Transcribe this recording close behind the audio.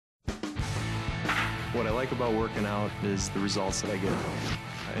What I like about working out is the results that I get.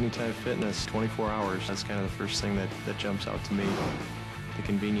 Anytime Fitness, 24 hours, that's kind of the first thing that jumps out to me. The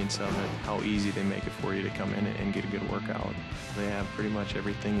convenience of it, how easy they make it for you to come in and get a good workout. They have pretty much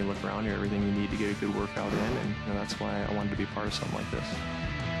everything. You look around here, everything you need to get a good workout in, and that's why I wanted to be part of something like this.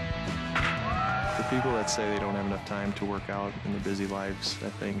 For people that say they don't have enough time to work out in their busy lives, I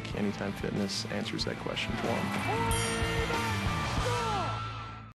think Anytime Fitness answers that question for them.